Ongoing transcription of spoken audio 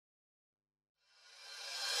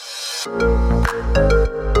Hello,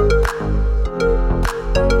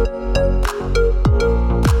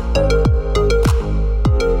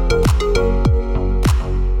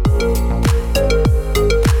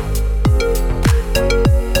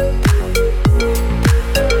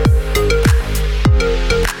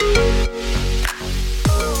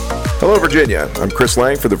 Virginia. I'm Chris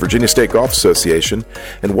Lang for the Virginia State Golf Association,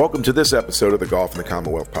 and welcome to this episode of the Golf in the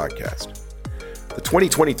Commonwealth podcast. The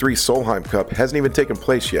 2023 Solheim Cup hasn't even taken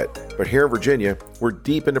place yet, but here in Virginia, we're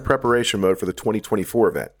deep into preparation mode for the 2024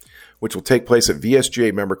 event, which will take place at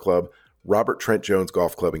VSGA member club Robert Trent Jones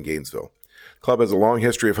Golf Club in Gainesville. The club has a long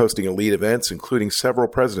history of hosting elite events, including several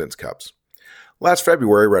President's Cups. Last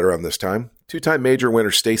February, right around this time, two-time major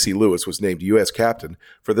winner Stacy Lewis was named U.S. captain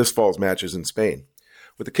for this fall's matches in Spain.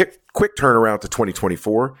 With a quick turnaround to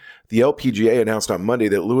 2024, the LPGA announced on Monday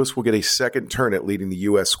that Lewis will get a second turn at leading the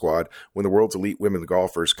U.S. squad when the world's elite women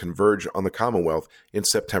golfers converge on the Commonwealth in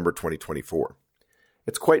September 2024.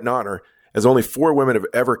 It's quite an honor, as only 4 women have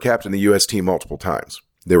ever captained the U.S. team multiple times.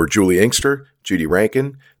 They were Julie Inkster, Judy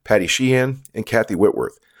Rankin, Patty Sheehan, and Kathy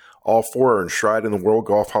Whitworth. All 4 are enshrined in the World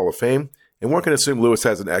Golf Hall of Fame, and one can assume Lewis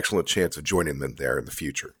has an excellent chance of joining them there in the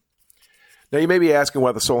future. Now, you may be asking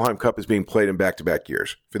why the Solheim Cup is being played in back-to-back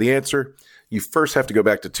years. For the answer, you first have to go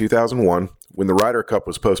back to 2001, when the Ryder Cup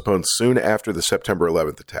was postponed soon after the September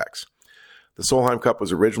 11th attacks. The Solheim Cup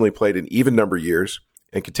was originally played in even-number years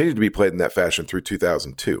and continued to be played in that fashion through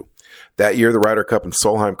 2002. That year, the Ryder Cup and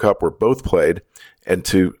Solheim Cup were both played, and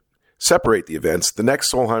to separate the events, the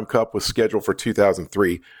next Solheim Cup was scheduled for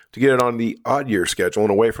 2003 to get it on the odd-year schedule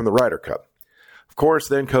and away from the Ryder Cup. Of course,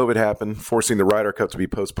 then COVID happened, forcing the Ryder Cup to be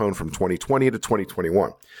postponed from 2020 to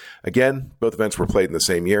 2021. Again, both events were played in the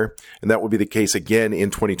same year, and that will be the case again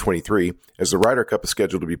in 2023, as the Ryder Cup is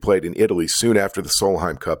scheduled to be played in Italy soon after the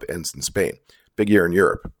Solheim Cup ends in Spain. Big year in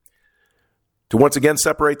Europe. To once again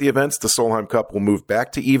separate the events, the Solheim Cup will move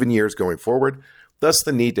back to even years going forward, thus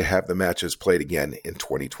the need to have the matches played again in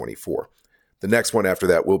 2024. The next one after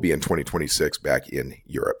that will be in 2026 back in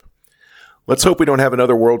Europe. Let's hope we don't have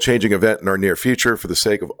another world-changing event in our near future for the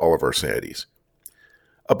sake of all of our sanities.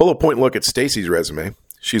 A bullet point look at Stacy's resume.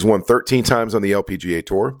 She's won 13 times on the LPGA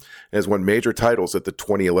Tour and has won major titles at the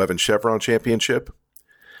 2011 Chevron Championship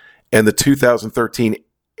and the 2013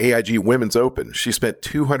 AIG Women's Open. She spent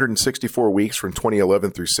 264 weeks from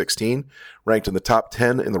 2011 through 16, ranked in the top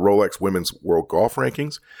 10 in the Rolex Women's World Golf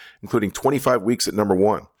Rankings, including 25 weeks at number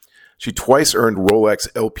 1. She twice earned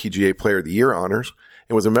Rolex LPGA Player of the Year honors,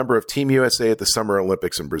 and was a member of Team USA at the Summer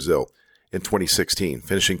Olympics in Brazil in 2016,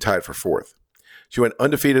 finishing tied for 4th. She went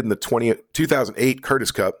undefeated in the 2008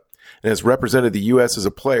 Curtis Cup and has represented the U.S. as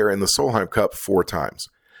a player in the Solheim Cup 4 times.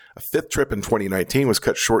 A 5th trip in 2019 was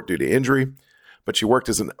cut short due to injury, but she worked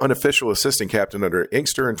as an unofficial assistant captain under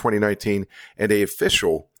Inkster in 2019 and an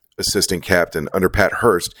official assistant captain under Pat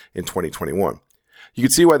Hurst in 2021. You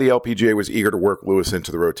can see why the LPGA was eager to work Lewis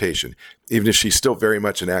into the rotation, even if she's still very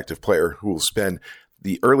much an active player who will spend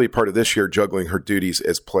the early part of this year juggling her duties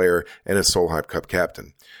as player and as Solheim Cup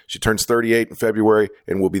captain. She turns 38 in February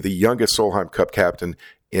and will be the youngest Solheim Cup captain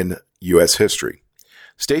in U.S. history.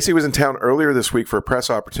 Stacy was in town earlier this week for press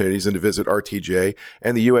opportunities and to visit RTJ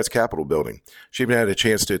and the U.S. Capitol building. She even had a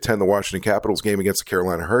chance to attend the Washington Capitals game against the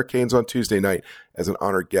Carolina Hurricanes on Tuesday night as an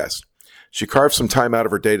honored guest. She carved some time out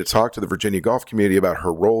of her day to talk to the Virginia golf community about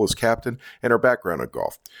her role as captain and her background in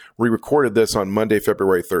golf. We recorded this on Monday,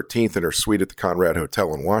 February 13th in her suite at the Conrad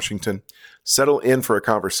Hotel in Washington. Settle in for a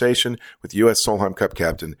conversation with U.S. Solheim Cup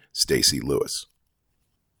captain Stacy Lewis.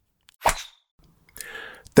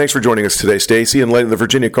 Thanks for joining us today, Stacy, and letting the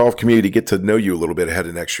Virginia golf community get to know you a little bit ahead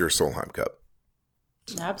of next year's Solheim Cup.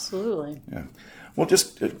 Absolutely. Yeah. Well,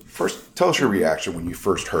 just first, tell us your reaction when you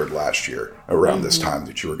first heard last year around this time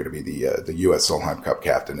that you were going to be the U.S. Solheim Cup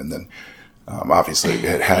captain, and then obviously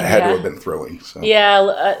it had to have been thrilling. So.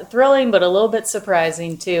 Yeah, thrilling, but a little bit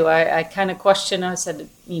surprising too. I kind of questioned. I said,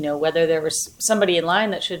 whether there was somebody in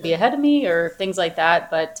line that should be ahead of me or things like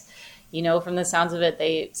that. But from the sounds of it,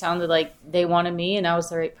 they sounded like they wanted me, and I was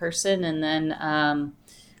the right person. And then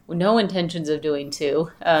no intentions of doing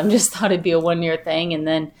 2. Just thought it'd be a 1-year thing, and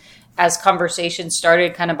then. As conversations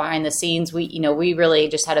started kind of behind the scenes, we really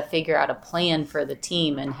just had to figure out a plan for the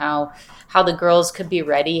team and how the girls could be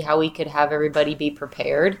ready, how we could have everybody be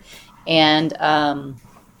prepared. And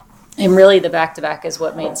really the back-to-back is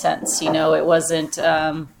what made sense. It wasn't,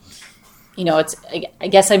 it's, I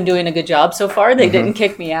guess I'm doing a good job so far. They didn't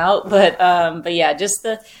kick me out, but yeah, just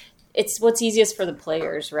it's what's easiest for the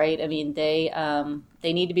players, right? I mean, they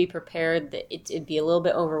need to be prepared. It'd be a little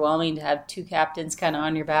bit overwhelming to have 2 captains kind of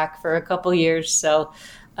on your back for a couple years. So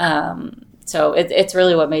So it's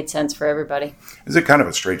really what made sense for everybody. Is it kind of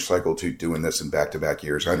a strange cycle to doing this in back-to-back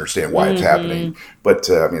years? I understand why it's happening, but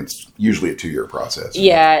it's usually a 2-year process.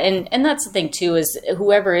 Yeah, and that's the thing too, is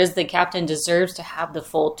whoever is the captain deserves to have the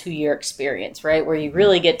full 2-year experience, right? Where you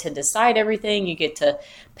really get to decide everything, you get to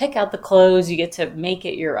pick out the clothes, you get to make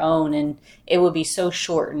it your own, and it would be so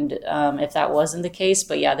shortened if that wasn't the case.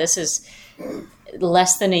 But yeah, this is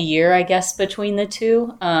less than a year, I guess, between the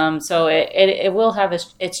two. So it will have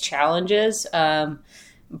its challenges,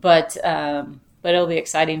 but it'll be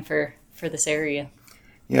exciting for this area.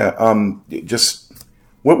 Yeah. Just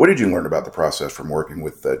what did you learn about the process from working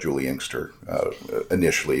with Julie Inkster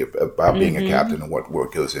initially about being a captain and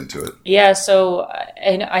what goes into it? Yeah. So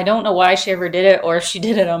I don't know why she ever did it or if she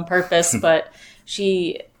did it on purpose, but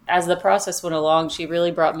as the process went along, she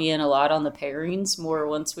really brought me in a lot on the pairings more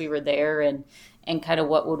once we were there and kind of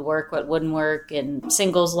what would work, what wouldn't work, and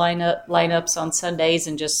singles lineups on Sundays,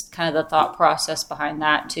 and just kind of the thought process behind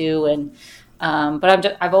that too. And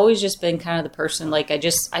but I've always just been kind of the person, like I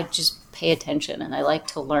just pay attention and I like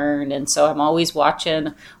to learn, and so I'm always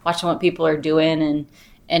watching what people are doing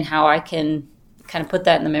and how I can kind of put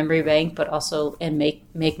that in the memory bank, but also and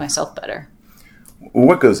make myself better.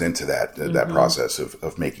 What goes into that process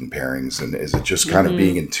of making pairings, and is it just kind of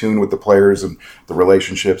being in tune with the players and the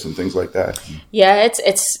relationships and things like that? Yeah,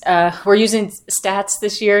 it's we're using stats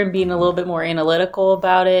this year and being a little bit more analytical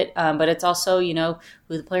about it, but it's also who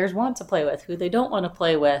the players want to play with, who they don't want to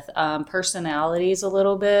play with, personalities a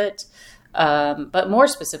little bit, but more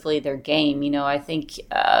specifically their game. I think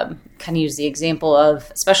kind of use the example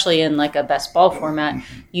of, especially in like a best ball format,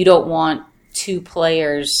 you don't want 2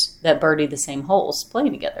 players that birdie the same holes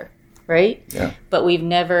playing together, right? Yeah. But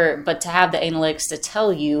to have the analytics to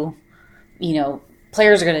tell you,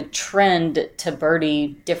 players are going to trend to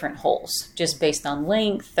birdie different holes just based on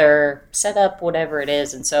length or setup, whatever it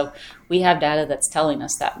is. And so we have data that's telling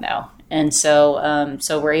us that now. And so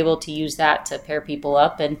we're able to use that to pair people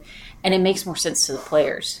up, and it makes more sense to the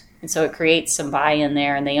players. And so it creates some buy-in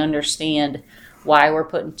there, and they understand why we're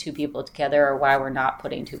putting 2 people together or why we're not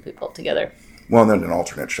putting 2 people together. Well, and then an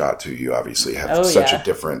alternate shot too. You obviously have a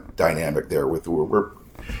different dynamic there with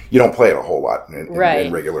you don't play it a whole lot in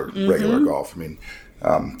regular golf.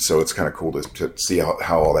 So it's kind of cool to see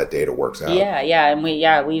how all that data works out. Yeah, and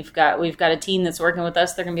we've got a team that's working with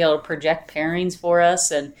us. They're going to be able to project pairings for us,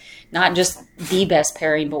 and not just the best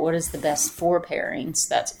pairing, but what is the best 4 pairings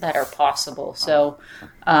that are possible. So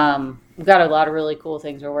we've got a lot of really cool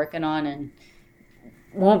things we're working on, and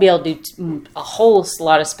won't be able to do a whole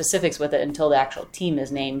lot of specifics with it until the actual team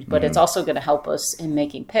is named, but it's also going to help us in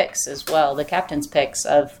making picks as well, the captain's picks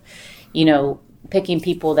of, picking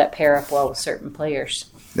people that pair up well with certain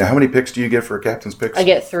players. Now, how many picks do you get for a captain's picks? I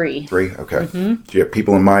get 3. 3? Okay. Do you have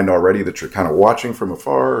people in mind already that you're kind of watching from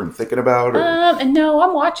afar and thinking about? No,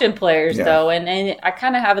 I'm watching players though, and I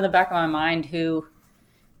kind of have in the back of my mind who,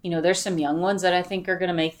 there's some young ones that I think are going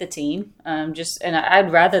to make the team. And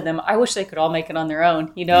I'd rather them. I wish they could all make it on their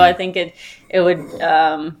own. I think it would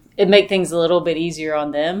it'd make things a little bit easier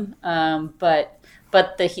on them.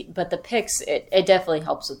 But the picks, it definitely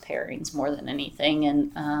helps with pairings more than anything,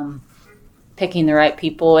 and picking the right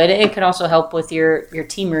people. It can also help with your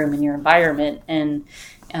team room and your environment, and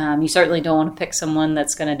you certainly don't want to pick someone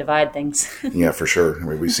that's going to divide things. Yeah, for sure.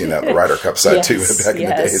 We've seen that in the Ryder Cup side too back in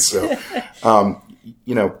the day. So.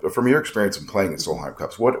 From your experience in playing in Solheim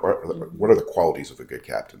Cups, what are the qualities of a good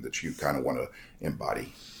captain that you kind of want to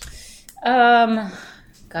embody?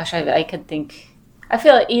 I could think. I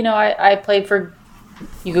feel like, I played for,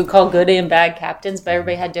 you could call good and bad captains, but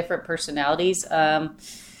everybody had different personalities. I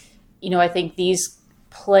think these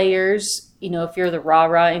players, if you're the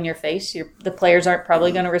rah-rah in your face, the players aren't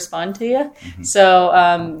probably going to respond to you.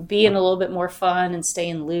 So being a little bit more fun and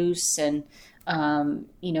staying loose, and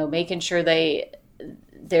making sure the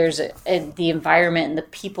environment and the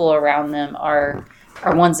people around them are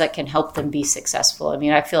ones that can help them be successful.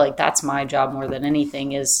 I feel like that's my job more than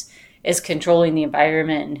anything, is controlling the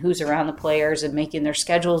environment and who's around the players and making their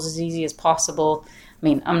schedules as easy as possible.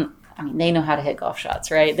 They know how to hit golf shots,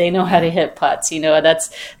 right? They know how to hit putts.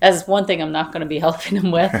 That's one thing I'm not going to be helping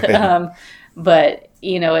them with. But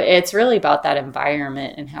it's really about that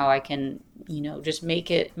environment and how I can, just make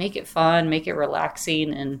it fun, make it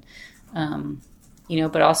relaxing, and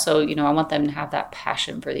but also, I want them to have that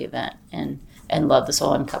passion for the event and love the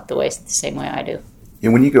Solheim Cup the same way I do.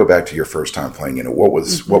 And when you go back to your first time playing in it, what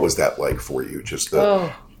was that like for you? Just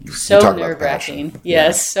so nerve-wracking.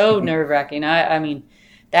 Yes, so nerve-wracking.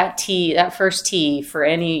 That first tee for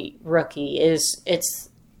any rookie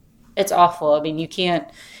it's awful. You can't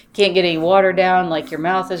get any water down. Like, your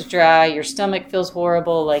mouth is dry, your stomach feels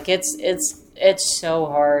horrible. Like, it's it's so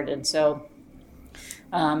hard. And so,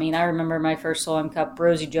 I mean, I remember my first Solheim Cup,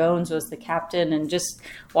 Rosie Jones was the captain, and just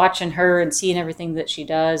watching her and seeing everything that she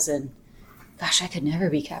does. And gosh, I could never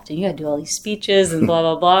be captain. You got to do all these speeches and blah,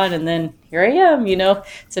 blah, blah. And then here I am,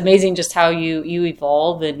 It's amazing just how you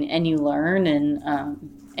evolve and you learn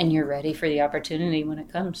and you're ready for the opportunity when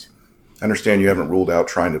it comes. I understand you haven't ruled out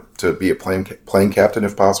trying to be a playing captain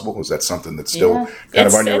if possible. Is that something that's still kind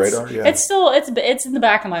of on your radar? Yeah. It's in the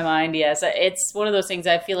back of my mind. Yes. It's one of those things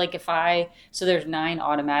I feel like so there's 9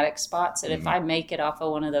 automatic spots. And if I make it off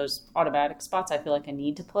of one of those automatic spots, I feel like I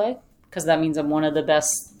need to play because that means I'm one of the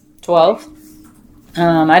best 12.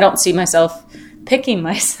 I don't see myself picking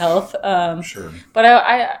myself. Sure. But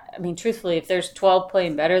I mean, truthfully, if there's 12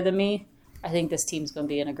 playing better than me, I think this team's going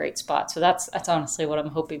to be in a great spot. So that's honestly what I'm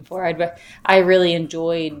hoping for. I really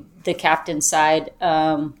enjoyed the captain side,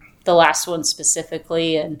 the last one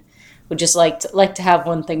specifically, and would just like to have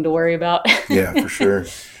one thing to worry about. Yeah, for sure.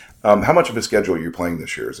 How much of a schedule are you playing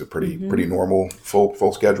this year? Is it pretty normal,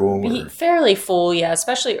 full schedule? Or? Fairly full, yeah.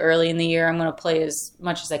 Especially early in the year, I'm going to play as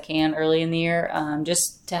much as I can early in the year,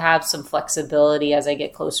 just to have some flexibility as I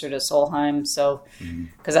get closer to Solheim. So,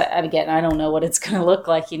 because I don't know what it's going to look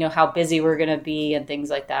like, how busy we're going to be and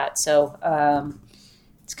things like that. So,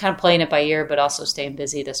 it's kind of playing it by ear, but also staying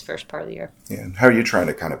busy this first part of the year. Yeah. And how are you trying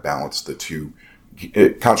to kind of balance the two?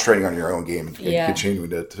 Concentrating on your own game and continuing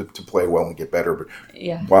to play well and get better, but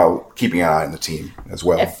while keeping an eye on the team as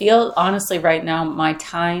well. I feel honestly right now my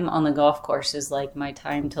time on the golf course is like my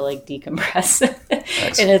time to like decompress.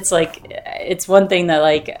 Nice. And it's one thing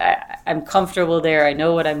that I'm comfortable there. I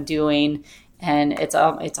know what I'm doing, and it's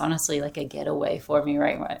honestly like a getaway for me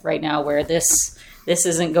right now where this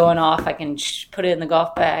isn't going off. I can put it in the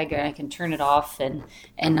golf bag and I can turn it off and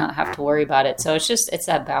not have to worry about it. So it's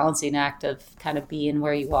that balancing act of kind of being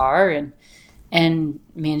where you are and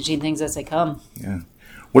managing things as they come. Yeah.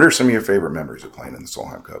 What are some of your favorite memories of playing in the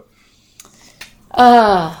Solheim Cup?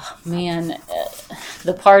 Oh, man.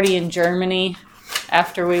 The party in Germany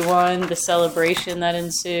after we won, the celebration that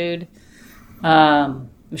ensued.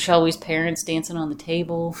 Michelle Wee's parents dancing on the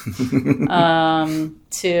table, to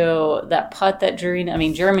that putt that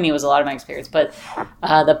Germany was a lot of my experience, but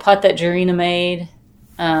the putt that Jarina made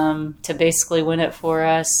to basically win it for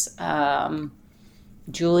us,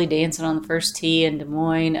 Julie dancing on the first tee in Des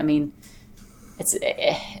Moines. I mean, it's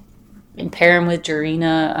in pairing with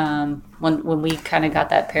Jarina, when we kind of got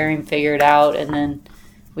that pairing figured out, and then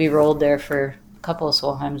we rolled there for couple of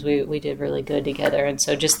Solheims, we did really good together, and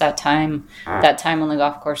so just that time on the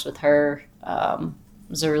golf course with her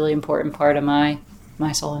was a really important part of my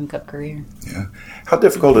Solheim Cup career. Yeah. How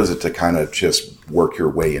difficult is it to kind of just work your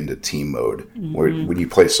way into team mode when you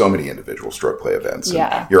play so many individual stroke play events?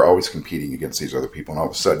 And you're always competing against these other people, and all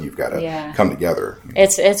of a sudden you've got to come together.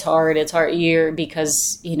 It's hard. It's hard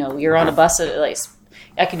because you're on a bus at least.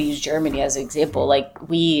 I could use Germany as an example. It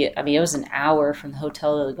was an hour from the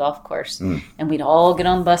hotel to the golf course, and we'd all get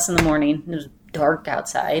on the bus in the morning. It was dark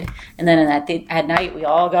outside, and then at night we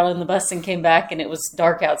all got on the bus and came back, and it was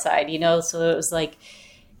dark outside. So it was like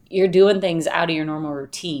you're doing things out of your normal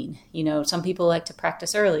routine. Some people like to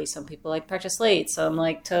practice early, some people like to practice late, some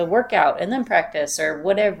like to work out and then practice, or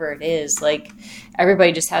whatever it is. Like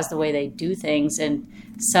everybody just has the way they do things, and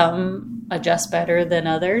some adjust better than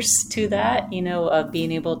others to that, of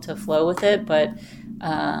being able to flow with it. But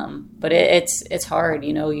it's hard,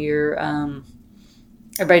 you're,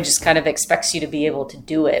 everybody just kind of expects you to be able to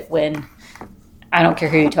do it when I don't care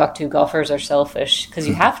who you talk to, golfers are selfish because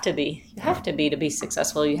you have to be to be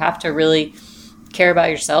successful. You have to really care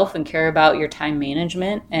about yourself and care about your time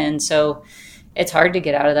management. And so it's hard to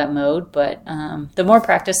get out of that mode, but the more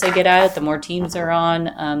practice they get at it, the more teams they're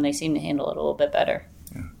on, they seem to handle it a little bit better.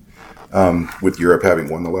 With Europe having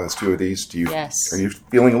won the last 2 of these, Yes. Are you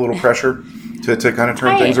feeling a little pressure to kind of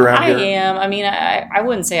turn things around here? I am. I mean, I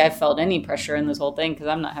wouldn't say I felt any pressure in this whole thing because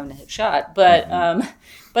I'm not having to hit shot, but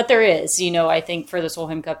there is, I think for the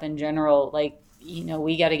Solheim Cup in general,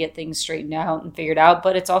 we got to get things straightened out and figured out,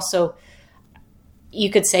 but it's also,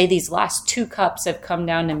 you could say these last 2 cups have come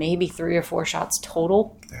down to maybe 3 or 4 shots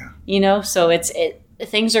total, so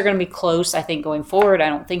things are going to be close, I think, going forward. I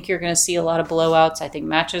don't think you're going to see a lot of blowouts. I think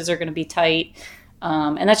matches are going to be tight.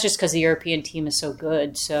 And that's just because the European team is so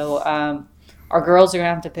good. So our girls are going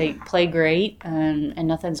to have to play great, and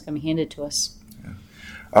nothing's going to be handed to us.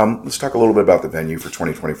 Let's talk a little bit about the venue for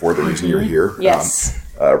 2024, the reason you're here. Yes.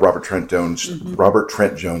 Robert Trent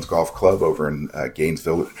Jones Golf Club over in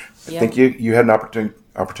Gainesville. I think you had an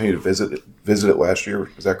opportunity to visit it last year.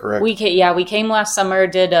 Is that correct? We came last summer,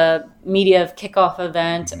 did a media kickoff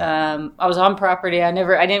event. I was on property. I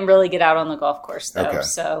didn't really get out on the golf course though. Okay.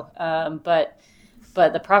 So,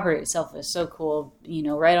 but the property itself is so cool,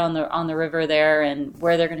 right on the river there, and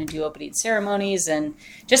where they're going to do opening ceremonies, and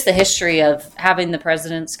just the history of having the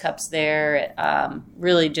President's Cups there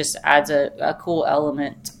really just adds a cool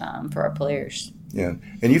element for our players. Yeah,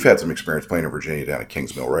 and you've had some experience playing in Virginia down at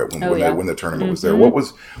Kings Mill, right? When the tournament was there, what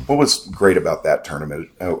was great about that tournament?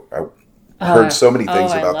 I heard so many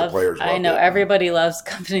things about the players. I know everybody loves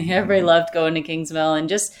company. Everybody loved going to Kings Mill, and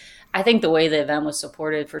just. I think the way the event was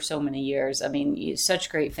supported for so many years. I mean, such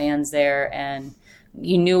great fans there, and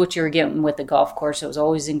you knew what you were getting with the golf course. It was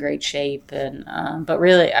always in great shape, and but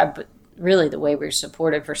really the way we were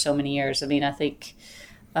supported for so many years. I mean, I think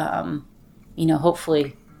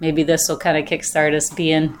hopefully maybe this will kind of kickstart us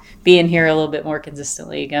being here a little bit more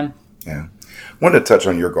consistently again. Yeah, wanted to touch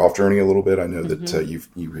on your golf journey a little bit. I know that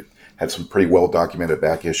you had some pretty well documented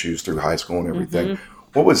back issues through high school and everything.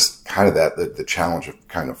 What was kind of the challenge of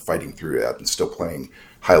kind of fighting through that and still playing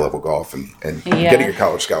high-level golf and getting a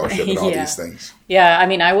college scholarship and all these things? Yeah, I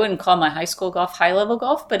mean, I wouldn't call my high school golf high-level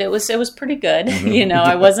golf, but it was pretty good.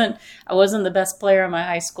 I wasn't the best player on my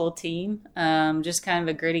high school team. Just kind of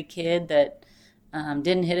a gritty kid that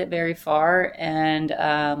didn't hit it very far, and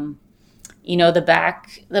the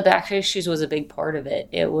back issues was a big part of it.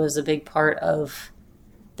 It was a big part of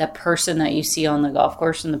that person that you see on the golf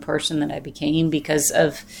course and the person that I became because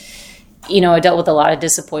of, I dealt with a lot of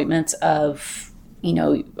disappointments of,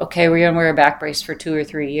 okay, we're going to wear a back brace for 2 or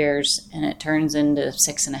 3 years and it turns into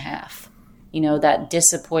 6.5. That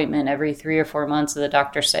disappointment every 3 or 4 months of the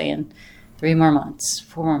doctor saying 3 more months,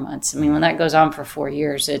 4 more months. I mean, when that goes on for 4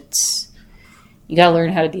 years, you got to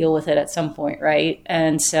learn how to deal with it at some point. Right.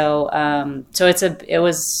 And so,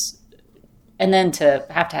 and then to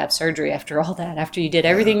have surgery after all that, after you did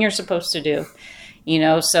everything you're supposed to do,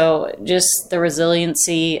 so just the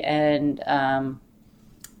resiliency and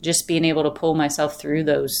just being able to pull myself through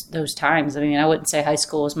those times. I mean, I wouldn't say high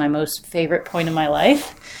school was my most favorite point of my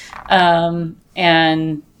life. But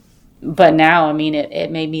now, I mean,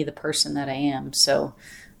 it made me the person that I am. So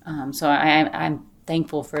I'm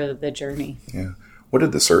thankful for the journey. Yeah. What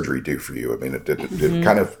did the surgery do for you? I mean, did it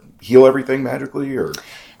kind of heal everything magically, or?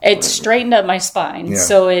 It straightened up my spine.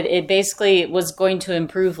 So it basically was going to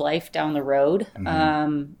improve life down the road.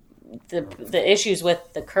 The issues with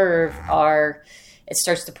the curve are it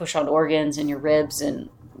starts to push on organs and your ribs, and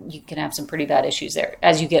you can have some pretty bad issues there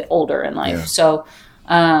as you get older in life. Yeah. So,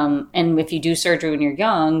 and if you do surgery when you're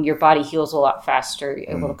young, your body heals a lot faster.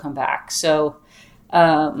 You're able to come back. So,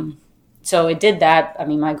 so it did that. I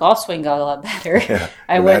mean, my golf swing got a lot better. Yeah,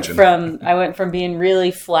 I went from being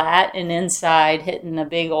really flat and inside hitting a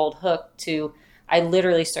big old hook to I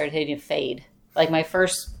literally started hitting a fade. Like I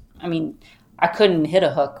couldn't hit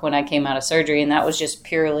a hook when I came out of surgery, and that was just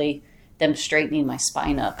purely them straightening my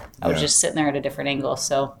spine up. I was just sitting there at a different angle.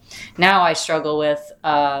 So now I struggle with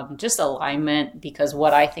just alignment because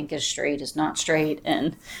what I think is straight is not straight,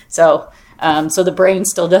 and so the brain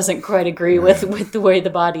still doesn't quite agree with the way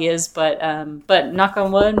the body is. But knock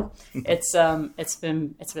on wood, it's all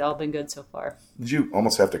been good so far. Did you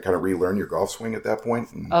almost have to kind of relearn your golf swing at that point?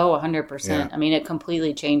 Oh, 100%. Yeah. I mean, it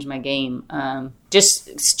completely changed my game.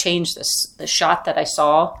 Just changed the shot that I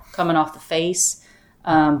saw coming off the face.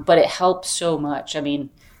 But it helps so much. I mean,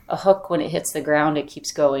 a hook, when it hits the ground, it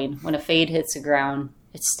keeps going. When a fade hits the ground,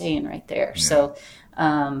 it's staying right there. Yeah.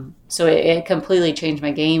 So it completely changed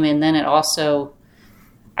my game. And then it also,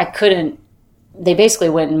 they basically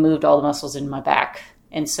went and moved all the muscles in my back.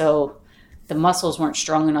 And so the muscles weren't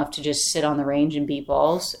strong enough to just sit on the range and beat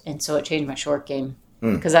balls. And so it changed my short game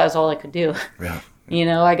because that was all I could do. Yeah.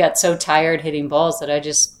 I got so tired hitting balls that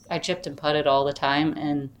I chipped and putted all the time.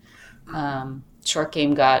 And, short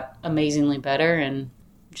game got amazingly better and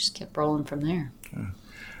just kept rolling from there.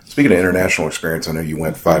 Speaking of international experience, I know you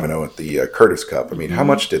went 5-0 at the Curtis Cup. I mean, how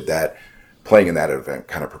much did playing in that event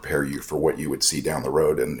kind of prepare you for what you would see down the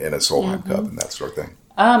road in a Solheim Cup and that sort of thing?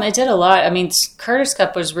 It did a lot. I mean, Curtis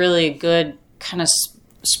Cup was really a good kind of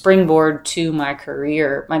springboard to my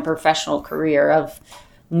career, my professional career, of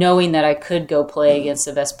knowing that I could go play against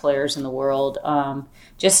the best players in the world,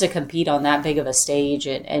 just to compete on that big of a stage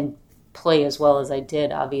and play as well as I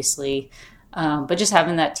did, obviously. But just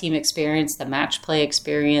having that team experience, the match play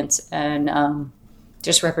experience, and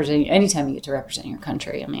just representing, anytime you get to represent your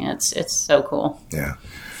country, I mean, it's so cool. Yeah.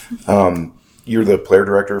 You're the player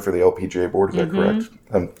director for the LPGA board, is that correct?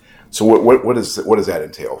 So what does that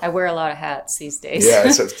entail? I wear a lot of hats these days. Yeah,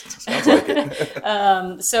 it sounds like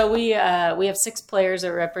it. So we have 6 players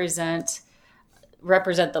that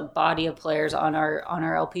represent the body of players on our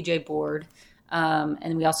LPGA board,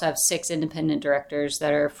 and we also have 6 independent directors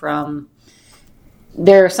that are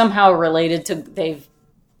they're somehow related to. They've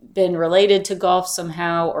been related to golf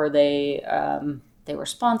somehow, or they were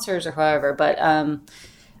sponsors or however,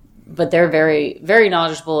 but they're very, very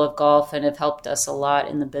knowledgeable of golf and have helped us a lot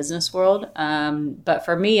in the business world. But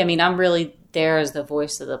for me, I mean, I'm really there as the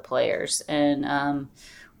voice of the players, and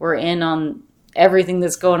we're in on everything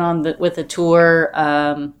that's going on with the tour.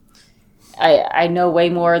 I know way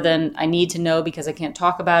more than I need to know because I can't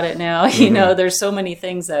talk about it now. Mm-hmm. There's so many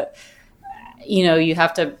things that, you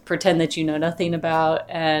have to pretend that you know nothing about.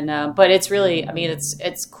 And, but it's really, I mean,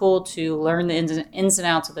 it's cool to learn the ins and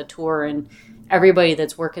outs of the tour and everybody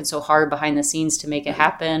that's working so hard behind the scenes to make it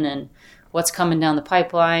happen and what's coming down the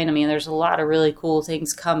pipeline. I mean, there's a lot of really cool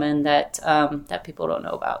things coming that people don't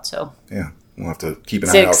know about. So yeah, we'll have to keep an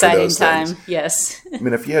eye out for those things. It's an exciting time. Yes. I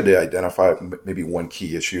mean, if you had to identify maybe one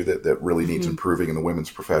key issue that really needs improving in the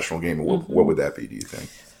women's professional game, what would that be, do you think?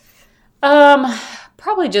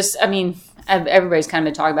 Probably just, I mean, everybody's kind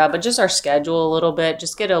of been talking about it, but just our schedule a little bit,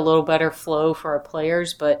 just get a little better flow for our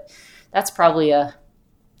players. But that's probably a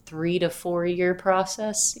 3 to 4 year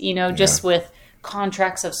process, just with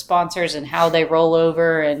contracts of sponsors and how they roll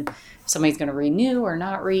over and if somebody's going to renew or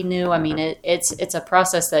not renew. I mean, it's a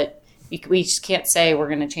process that we just can't say we're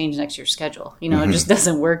going to change next year's schedule. It just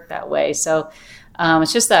doesn't work that way. So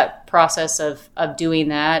it's just that process of doing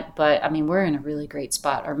that. But I mean, we're in a really great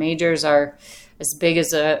spot. Our majors are as big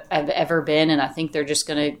as I've ever been, and I think they're just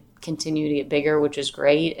going to continue to get bigger, which is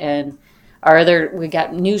great. And we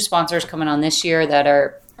got new sponsors coming on this year that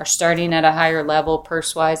are starting at a higher level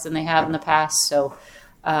purse-wise than they have in the past. So,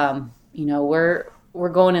 we're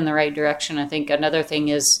going in the right direction. I think another thing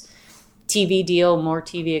is TV deal, more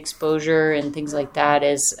TV exposure and things like that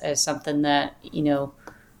is something that,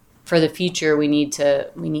 for the future, we need to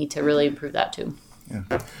really improve that too.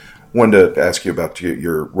 Yeah. Wanted to ask you about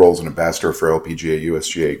your role as an ambassador for LPGA,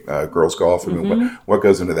 USGA girls golf. I mean, what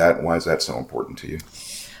goes into that and why is that so important to you?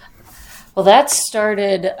 Well, that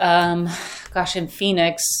started, in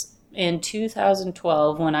Phoenix in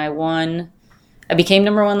 2012 when I became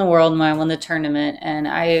number 1 in the world when I won the tournament. And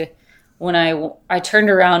when I turned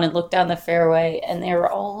around and looked down the fairway and there were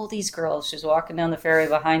all these girls just walking down the fairway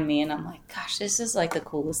behind me. And I'm like, gosh, this is like the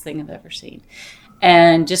coolest thing I've ever seen.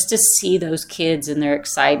 And just to see those kids and their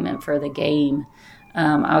excitement for the game,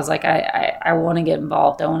 I was like, I want to get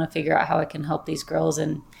involved. I want to figure out how I can help these girls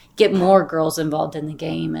and get more girls involved in the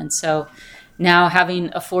game. And so now having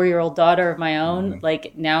a 4-year-old daughter of my own,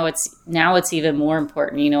 like now it's even more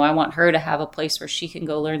important. I want her to have a place where she can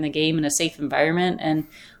go learn the game in a safe environment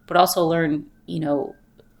but also learn,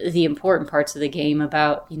 the important parts of the game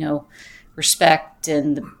about, respect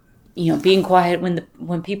and, being quiet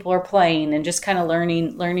when people are playing and just kind of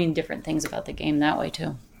learning different things about the game that way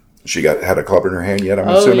too. She had a club in her hand yet, I'm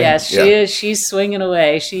assuming? Oh, yes, she is. She's swinging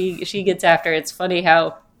away. She gets after it. It's funny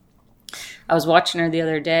how I was watching her the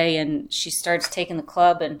other day, and she starts taking the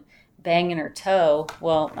club and banging her toe.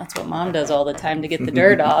 Well, that's what Mom does all the time to get the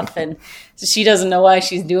dirt off, and so she doesn't know why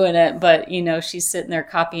she's doing it, but, she's sitting there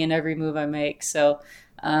copying every move I make. So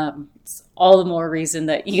it's all the more reason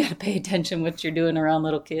that you got to pay attention what you're doing around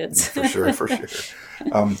little kids. For sure.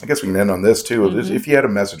 I guess we can end on this, too. If you had a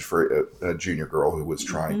message for a junior girl who was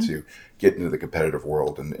trying to get into the competitive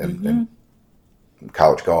world and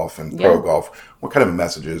college golf and pro golf, what kind of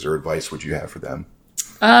messages or advice would you have for them?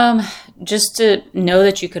 Just to know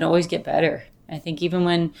that you can always get better. I think even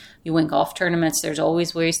when you win golf tournaments, there's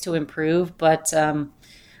always ways to improve. But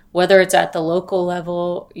whether it's at the local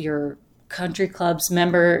level, your country club's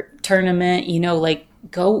member tournament,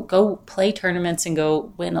 go play tournaments and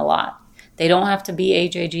go win a lot. They don't have to be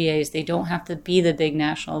AJGAs. They don't have to be the big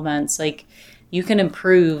national events. Like, you can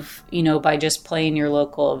improve, by just playing your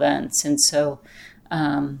local events. And so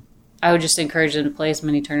I would just encourage them to play as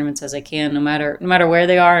many tournaments as they can, no matter where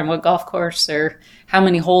they are and what golf course or how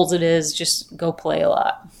many holes it is. Just go play a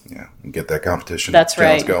lot. Yeah, and get that competition. That's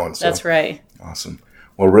right. Going. So. That's right. Awesome.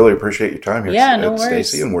 Well, really appreciate your time here, no worries.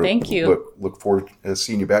 Stacy, and Thank you. Look forward to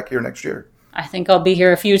seeing you back here next year. I think I'll be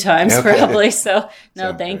here a few times probably. So,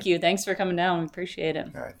 thank you. Thanks for coming down. We appreciate it.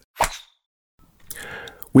 All right.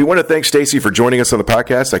 We want to thank Stacy for joining us on the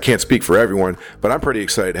podcast. I can't speak for everyone, but I'm pretty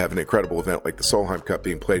excited to have an incredible event like the Solheim Cup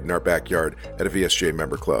being played in our backyard at a VSGA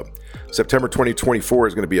member club. September 2024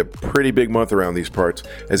 is going to be a pretty big month around these parts,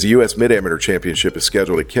 as the U.S. Mid-Amateur Championship is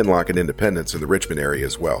scheduled at Kinloch and Independence in the Richmond area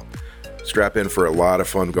as well. Strap in for a lot of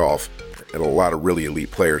fun golf and a lot of really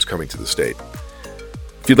elite players coming to the state.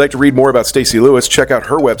 If you'd like to read more about Stacy Lewis, check out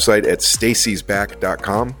her website at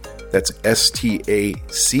stacysback.com. That's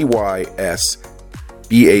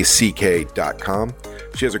STACYSBACK.com.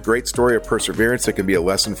 She has a great story of perseverance that can be a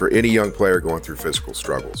lesson for any young player going through physical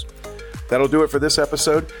struggles. That'll do it for this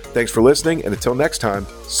episode. Thanks for listening, and until next time,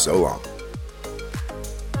 so long.